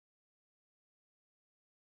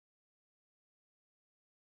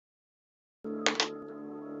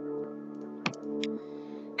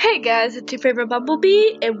Hey guys, it's your favorite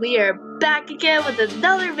Bumblebee, and we are back again with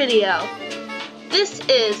another video. This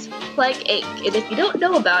is Plague Inc., and if you don't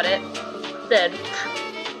know about it, then,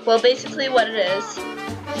 well, basically what it is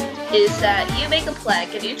that you make a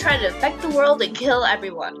plague and you try to infect the world and kill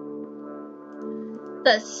everyone.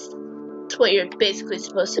 That's what you're basically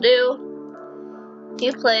supposed to do.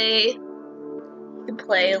 You can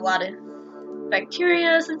play a lot of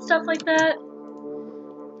bacterias and stuff like that.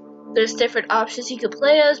 There's different options you can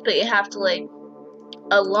play as, but you have to, like,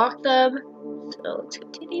 unlock them. So let's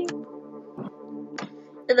continue.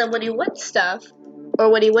 And then when you win stuff, or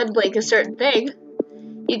when you win like a certain thing,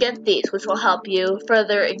 you get these, which will help you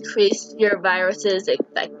further increase your virus's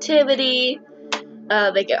infectivity,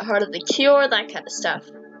 make it harder to cure, that kind of stuff.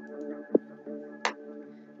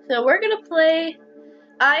 So we're gonna play.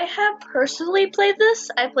 I have personally played this.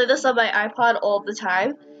 I play this on my iPod all the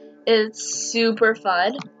time. It's super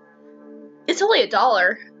fun. It's only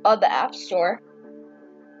 $1 on the App Store,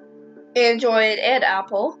 Android and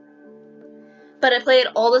Apple. But I play it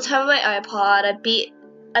all the time on my iPod.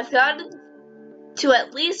 I've gotten to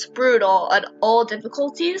at least brutal on all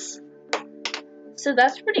difficulties. So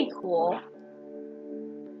that's pretty cool.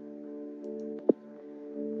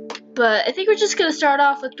 But I think we're just gonna start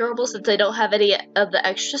off with normal since I don't have any of the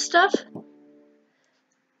extra stuff.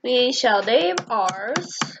 We shall name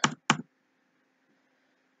ours.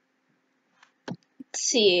 Let's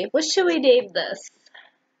see, what should we name this?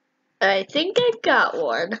 I think I got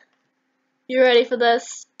one. You ready for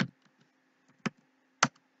this?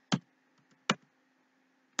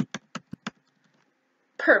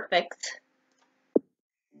 Perfect.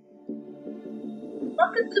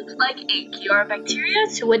 Welcome to Plague Inc. You are bacteria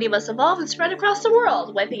to when you must evolve and spread across the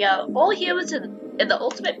world, wiping out all humans in the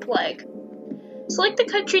ultimate plague. Select the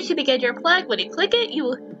country to begin your plague. When you click it,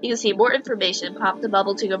 you can see more information. Pop the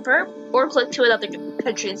bubble to confirm, or click to another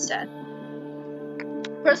country instead.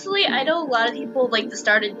 Personally, I know a lot of people like to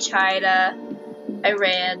start in China,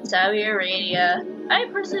 Iran, Saudi Arabia. I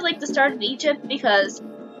personally like to start in Egypt because,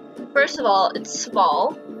 first of all, it's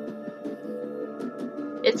small.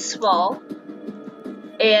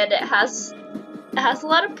 And it has a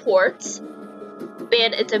lot of ports,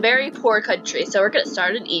 and it's a very poor country, so we're gonna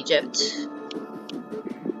start in Egypt.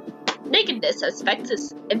 Nakedness has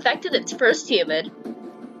infected its first human.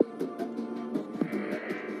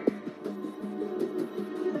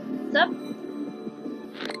 What's up?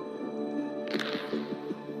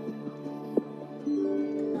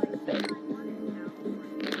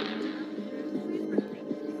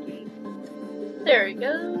 There we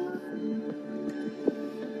go.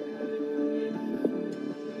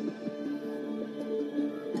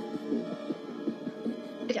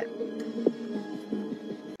 Okay.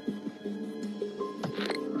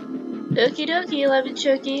 Okie dokie, lemon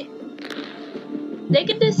chokey.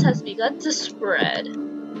 Nakedness has begun to spread.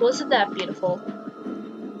 Wasn't that beautiful?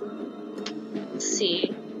 Let's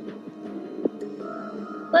see.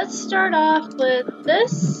 Let's start off with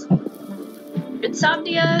this.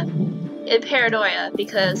 Insomnia and paranoia,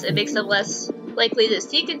 because it makes them less likely to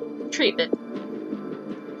seek a treatment.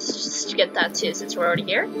 Let's just get that too, since we're already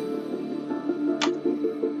here.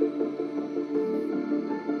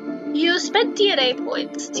 You spent DNA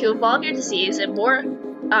points to evolve your disease, and more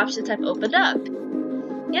options have opened up.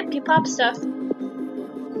 Yep, you pop stuff.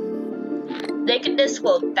 Nakedness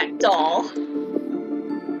will infect all.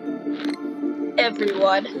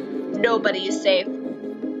 Everyone. Nobody is safe.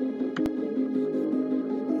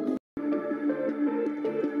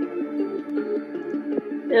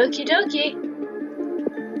 Okie dokie.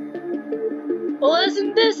 Well,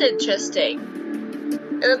 isn't this interesting?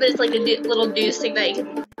 And then there's like a little news thing that you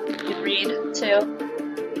can read too.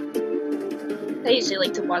 I usually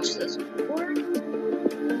like to watch this before.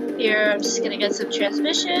 Here, I'm just gonna get some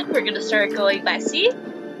transmission. We're gonna start going by sea.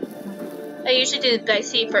 I usually do by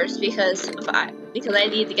sea first because I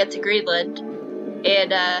need to get to Greenland,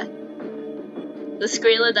 and this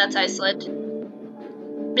Greenland, that's Iceland.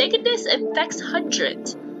 Nakedness infects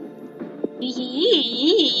hundreds.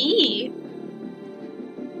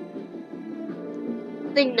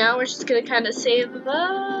 I think now we're just gonna kind of save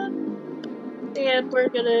up, and we're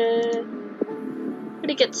gonna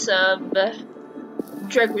get some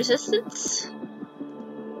drug resistance.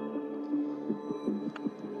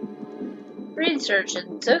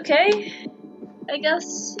 Resurgence, okay, I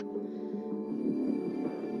guess.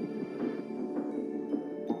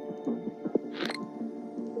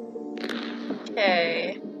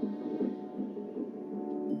 Okay.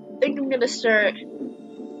 I think I'm gonna start.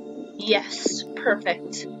 Yes,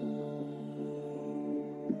 perfect.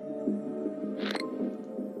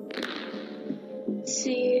 Let's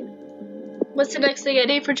see. What's the next thing I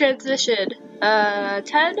need for transition? 10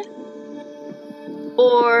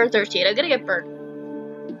 or 13? I'm gonna get burned.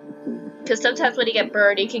 Because sometimes when you get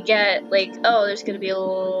burned, you can get, like, oh, there's gonna be a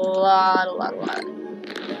lot.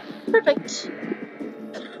 Perfect.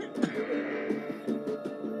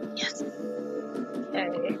 Yes.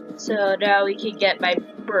 Okay, so now we can get my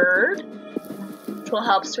bird, which will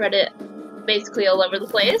help spread it basically all over the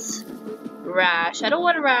place. Rash. I don't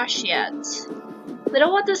want a rash yet. I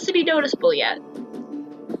don't want this to be noticeable yet.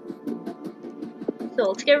 So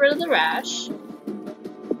let's get rid of the rash.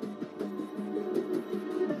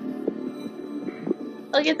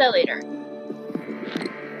 I'll get that later.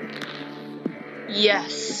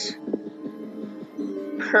 Yes.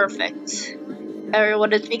 Perfect.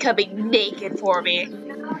 Everyone is becoming naked for me.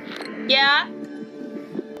 Yeah?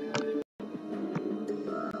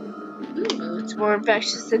 Ooh, it's more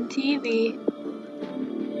infectious than TV.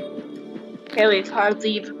 Okay, we've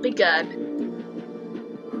hardly even begun.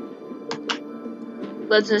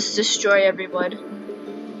 Let's just destroy everyone.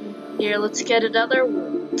 Here, let's get another.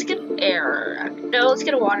 Let's get air. No, let's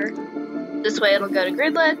get a water. This way it'll go to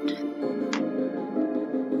Greenland.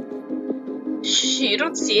 Shh, you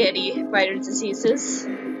don't see any minor diseases.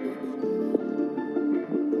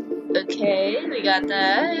 Okay, we got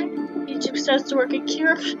that. Egypt starts to work a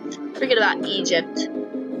cure. Forget about Egypt.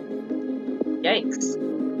 Yikes.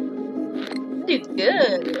 Do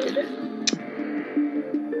good.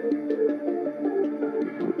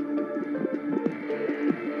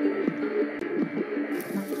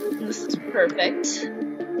 This is perfect.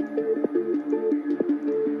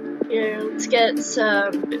 Here, let's get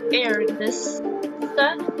some air in this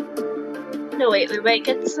stuff. No, wait, we might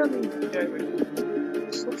get some.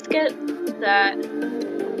 So let's get that.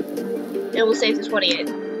 And we'll save the 28.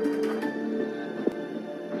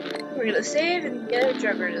 We're gonna save and get a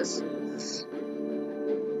drug resistance.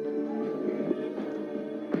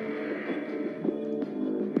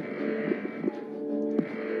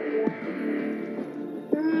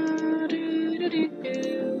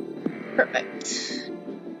 Perfect.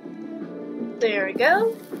 There we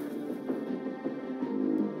go.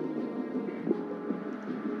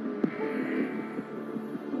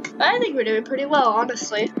 I think we're doing pretty well,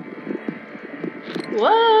 honestly.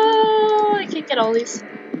 Whoa! I can't get all these.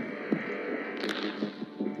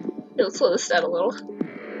 It'll slow this down a little.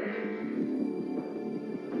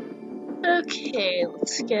 Okay,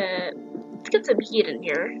 let's get some heat in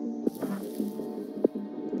here.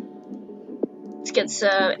 Let's get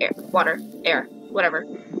some air, water, air, whatever.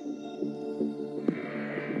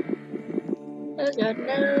 Oh god,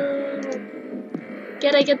 no.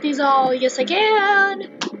 Can I get these all? Yes, I can!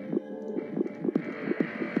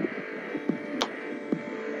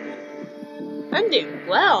 I'm doing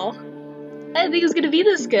well. I didn't think it was gonna be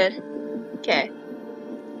this good. Okay.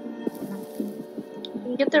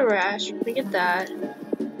 We get the rash, we get that.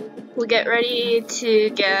 We'll get ready to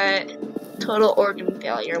get total organ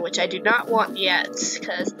failure, which I do not want yet,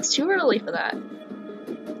 because it's too early for that.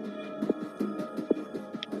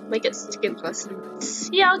 Might get skin lessons.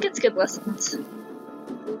 Yeah, I'll get skin lessons.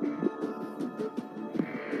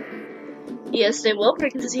 Yes, they will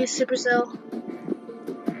bring disease supercell.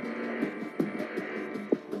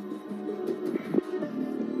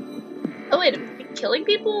 Oh wait, am I killing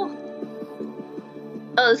people?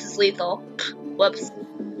 Oh, this is lethal. Whoops.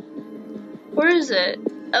 Where is it?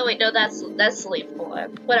 Oh wait, no, that's lethal.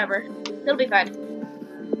 Whatever. It'll be fine.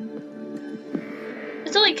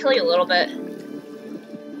 It's only killing a little bit.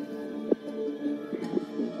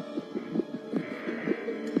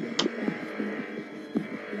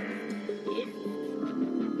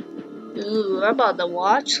 Ooh, I'm on the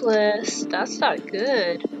watch list. That's not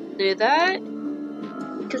good. Do that?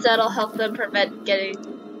 Because that'll help them prevent getting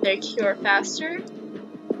their cure faster.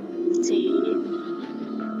 Let's see.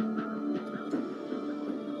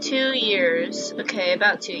 2 years. Okay,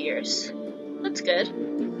 about 2 years. That's good.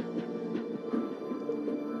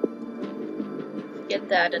 Get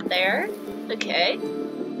that in there. Okay.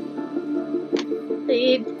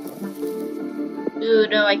 Lead. Ooh,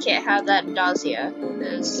 no, I can't have that nausea.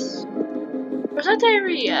 Where's that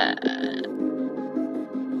diarrhea?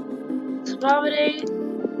 It's vomiting.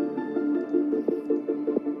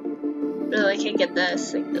 No, I can't get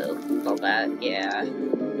this. Like, all that. Yeah.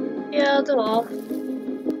 Yeah, I'll do all.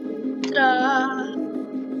 Ta-da!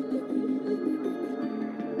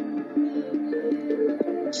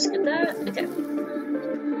 Just get that? Okay.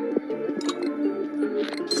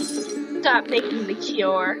 Stop making the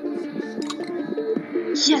cure.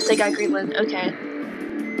 Yes, I got Greenland. Okay.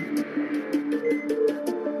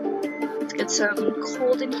 Let's get some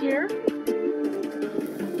cold in here.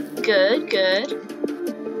 Good, good.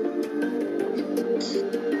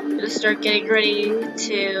 start getting ready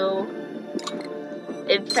to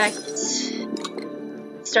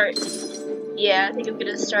yeah, I think I'm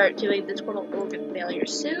gonna start doing the total organ failure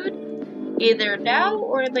soon. Either now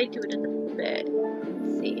or I might do it in a bit.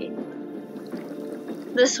 Let's see.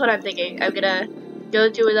 This is what I'm thinking. I'm gonna go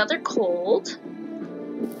do another cold.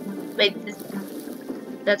 Wait,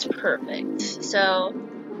 that's perfect. So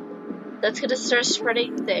that's gonna start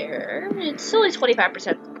spreading there. It's only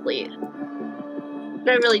 25% complete.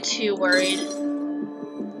 Not really too worried.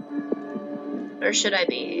 Or should I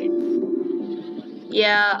be?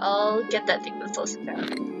 Yeah, I'll get that thing with close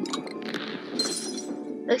down.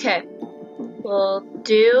 Okay. We'll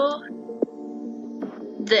do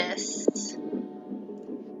this.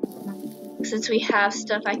 Since we have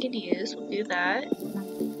stuff I can use, we'll do that.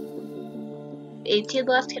 18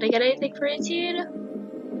 left. Can I get anything for 18?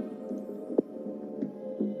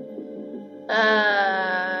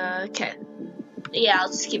 Okay. Yeah, I'll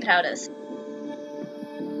just keep it how it is. There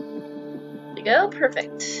we go.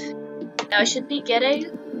 Perfect. Now I should be getting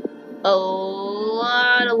a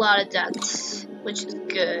lot of deaths, which is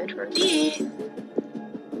good for me.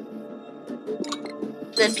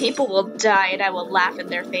 Then people will die and I will laugh in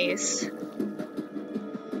their face.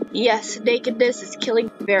 Yes, nakedness is killing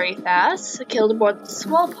very fast. I killed more than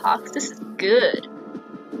smallpox. This is good.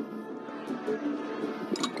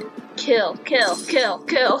 Kill, kill, kill,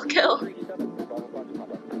 kill, kill.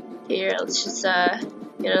 Here, let's just get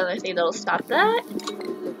another thing that'll stop that.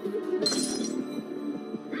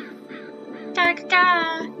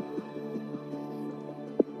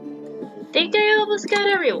 Think I almost got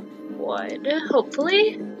everyone,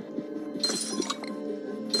 hopefully.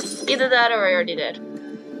 Either that or I already did.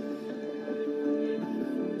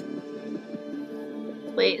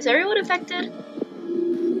 Wait, is everyone infected?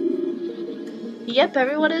 Yep,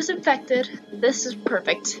 everyone is infected. This is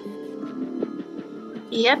perfect.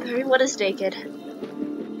 Yep, everyone is naked.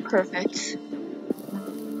 Perfect.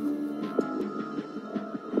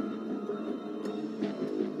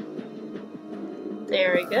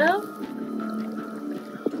 There we go.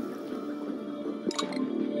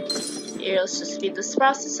 Here, let's just speed this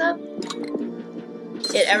process up.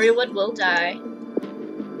 And everyone will die.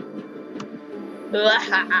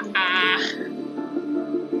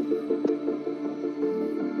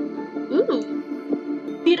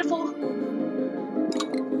 Ooh, beautiful.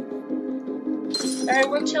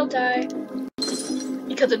 Everyone shall die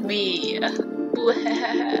because of me.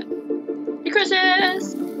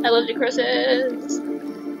 Necrosis! I love necrosis.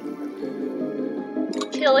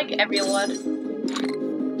 Killing everyone.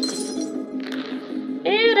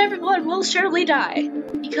 And everyone will surely die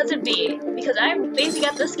because of me. Because I'm amazing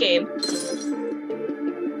at this game.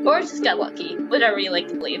 Or I just got lucky. Whatever you like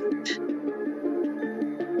to believe.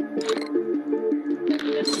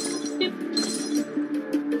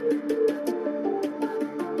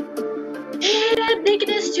 And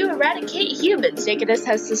nakedness to eradicate humans. Nakedness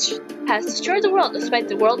has destroyed the world despite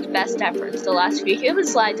the world's best efforts. The last few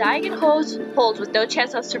humans lie dying in holes with no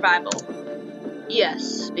chance of survival.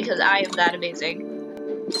 Yes, because I am that amazing.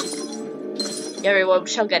 Everyone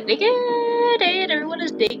shall get naked, and everyone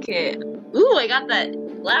is naked. Ooh, I got that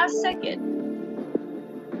last second.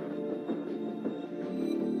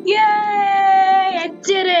 Yay! I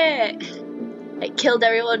did it! I killed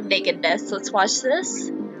everyone with nakedness. Let's watch this.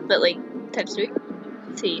 But like, times 3.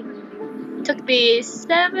 Let's see. It took me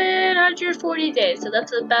 740 days, so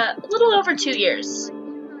that's about a little over 2 years.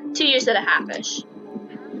 2 years and a half-ish.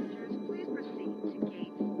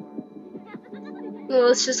 Well,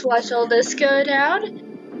 let's just watch all this go down.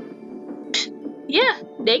 Yeah,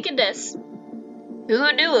 nakedness.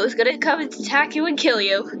 Who knew it was gonna come and attack you and kill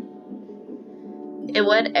you? It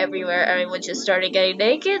went everywhere. Everyone just started getting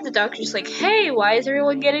naked. The doctor's like, hey, why is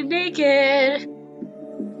everyone getting naked?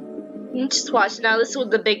 Just watch. Now this is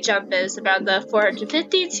what the big jump is. About the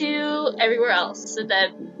 450 to everywhere else. And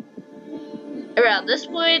then around this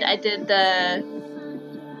point, I did the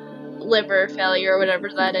liver failure or whatever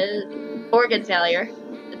that is. Organ failure.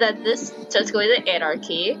 And then this starts going to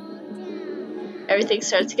anarchy. Everything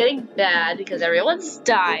starts getting bad because everyone's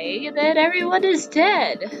dying. And then everyone is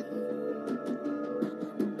dead.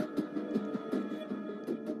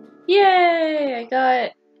 Yay! I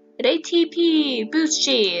got an ATP boost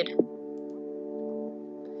gene.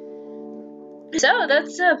 So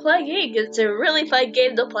that's Plague Inc. It's a really fun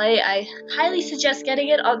game to play. I highly suggest getting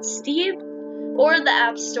it on Steam or the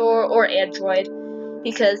App Store or Android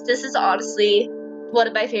because this is honestly one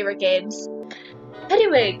of my favorite games.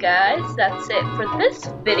 Anyway, guys, that's it for this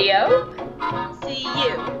video. See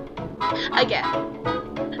you again.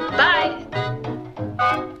 Bye!